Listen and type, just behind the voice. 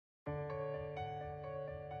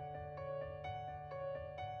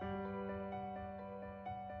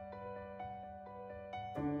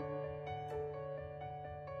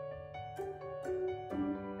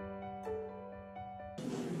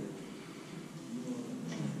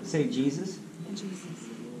Say, Jesus, Jesus,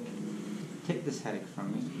 take this headache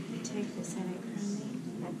from me. take this headache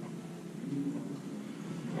from me.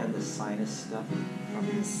 And the sinus stuff. And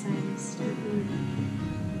this sinus stuff.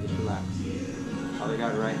 Just relax. Father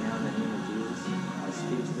God, right now in the name of Jesus, I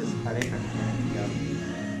speak to this headache. I command it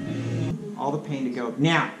to go. All the pain to go.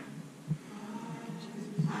 Now!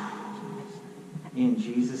 In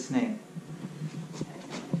Jesus' name.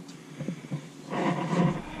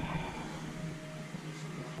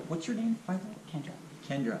 What's your name, by the way? Kendra.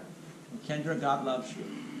 Kendra. And Kendra, God loves you.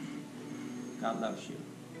 God loves you.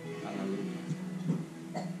 Hallelujah.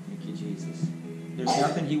 Thank you, Jesus. There's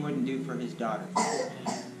nothing He wouldn't do for His daughter.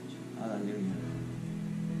 Hallelujah.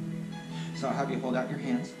 So I'll have you hold out your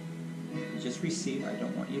hands. Just receive. I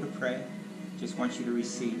don't want you to pray. Just want you to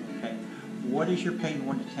receive, okay? What is your pain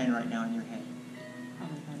 1 to 10 right now in your head?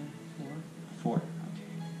 Probably better. 4. 4. Okay.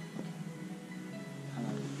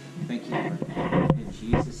 Hallelujah. Thank you, Lord. In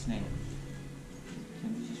Jesus' name.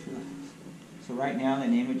 Can we just relax? So right now, in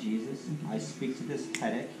the name of Jesus, I speak to this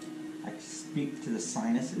headache. I speak to the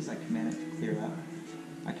sinuses. I command it to clear up.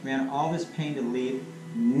 I command all this pain to leave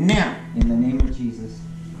now in the name of Jesus.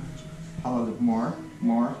 Hallelujah.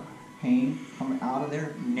 More pain come out of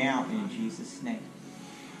there now in Jesus' name.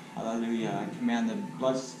 Hallelujah. I command the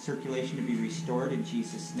blood circulation to be restored in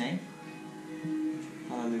Jesus' name.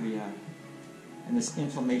 Hallelujah. And this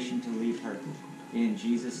inflammation to leave her in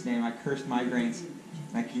Jesus' name. I curse migraines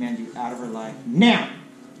and I command you out of her life now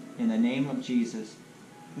in the name of Jesus.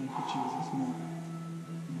 Thank you, Jesus. More.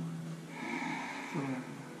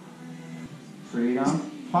 Freedom.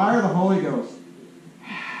 Fire of the Holy Ghost.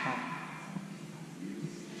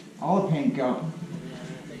 All the pain go.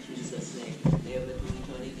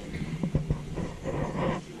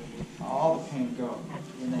 All the pain go.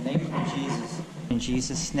 In the name of Jesus. In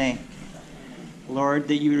Jesus' name. Lord,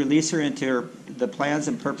 that you release her into the plans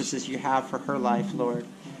and purposes you have for her life, Lord.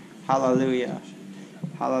 Hallelujah.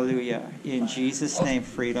 Hallelujah. In Jesus' name,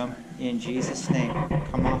 freedom. In Jesus' name.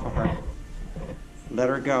 Come off of her. Let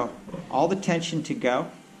her go. All the tension to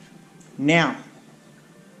go. Now.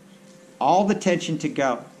 All the tension to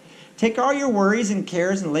go. Take all your worries and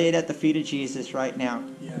cares and lay it at the feet of Jesus right now.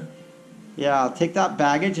 Yeah, take that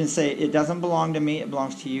baggage and say, it doesn't belong to me, it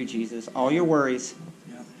belongs to you, Jesus. All your worries.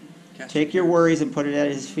 Take your worries and put it at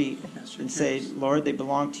His feet. And say, Lord, they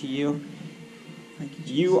belong to you.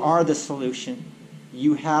 You are the solution.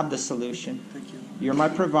 You have the solution. You're my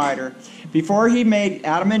provider. Before He made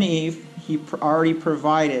Adam and Eve, He already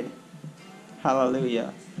provided.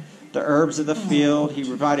 Hallelujah. The herbs of the field. He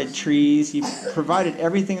provided trees. He provided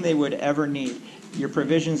everything they would ever need. Your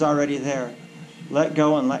provision's already there. Let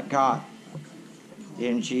go and let God.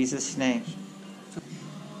 In Jesus' name.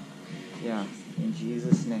 Yeah, in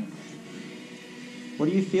Jesus' name. What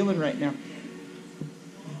are you feeling right now?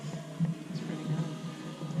 It's pretty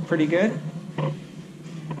good. Pretty good?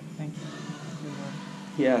 Thank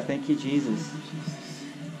you. Yeah, thank you, Jesus.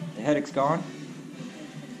 The headache's gone?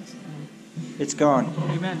 It's gone.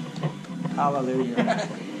 Amen. Hallelujah.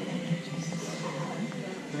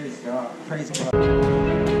 Praise God. Praise God.